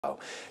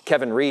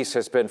Kevin Reese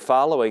has been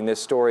following this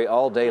story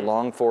all day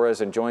long for us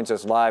and joins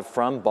us live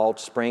from Balch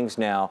Springs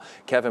now.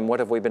 Kevin,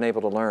 what have we been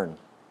able to learn?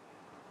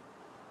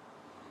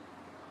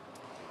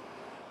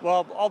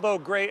 Well, although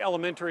Gray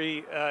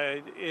Elementary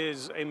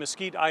is a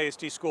Mesquite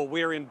ISD school,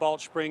 we're in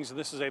Balch Springs, and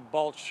this is a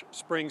Balch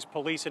Springs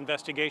police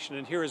investigation,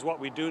 and here is what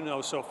we do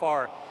know so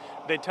far.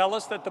 They tell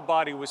us that the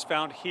body was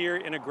found here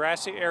in a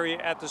grassy area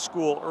at the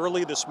school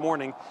early this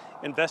morning.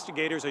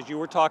 Investigators, as you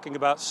were talking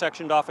about,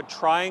 sectioned off a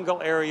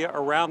triangle area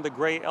around the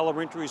Gray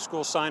Elementary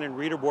School sign and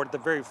reader board at the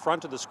very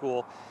front of the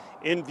school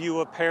in view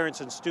of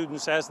parents and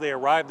students as they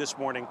arrived this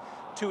morning.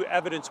 2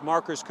 evidence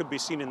markers could be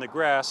seen in the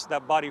grass.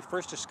 That body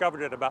first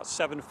discovered at about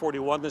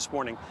 7:41 this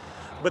morning.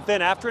 But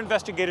then after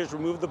investigators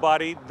removed the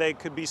body, they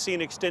could be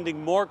seen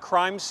extending more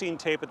crime scene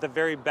tape at the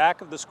very back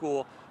of the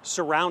school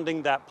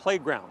surrounding that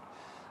playground.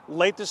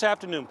 Late this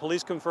afternoon,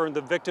 police confirmed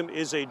the victim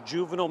is a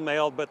juvenile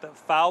male, but that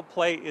foul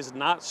play is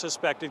not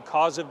suspected,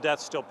 cause of death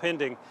still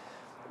pending.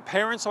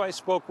 Parents who I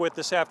spoke with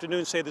this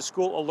afternoon say the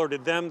school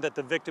alerted them that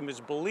the victim is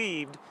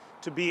believed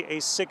to be a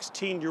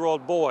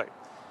 16-year-old boy.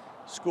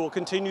 School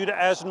continued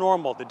as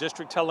normal. The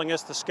district telling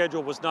us the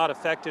schedule was not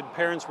affected.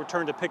 Parents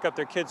returned to pick up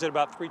their kids at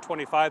about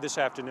 3:25 this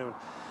afternoon.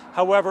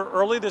 However,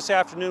 early this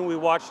afternoon, we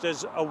watched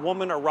as a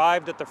woman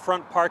arrived at the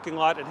front parking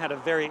lot and had a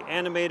very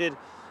animated,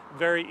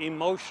 very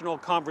emotional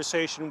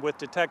conversation with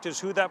detectives.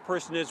 Who that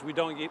person is, we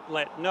don't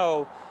let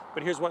know,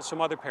 but here's what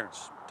some other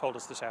parents told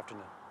us this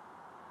afternoon.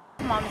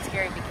 Mom, it's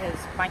scary because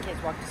my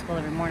kids walk to school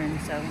every morning,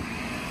 so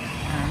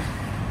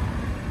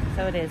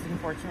it is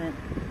unfortunate,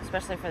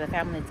 especially for the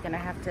family that's going to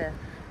have to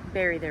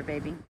bury their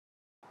baby.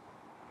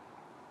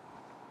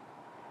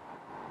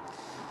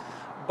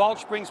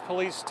 Balch Springs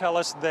police tell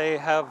us they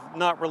have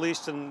not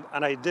released an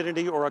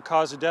identity or a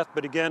cause of death,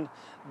 but again,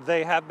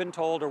 they have been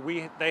told, or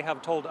they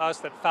have told us,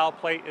 that foul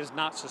play is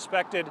not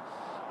suspected.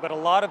 But a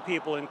lot of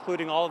people,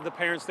 including all of the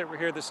parents that were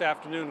here this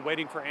afternoon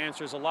waiting for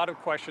answers, a lot of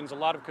questions, a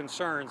lot of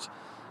concerns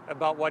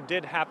about what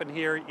did happen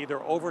here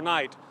either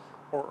overnight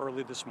or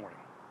early this morning.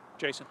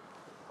 Jason.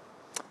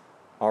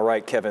 All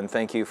right, Kevin,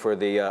 thank you for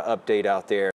the update out there.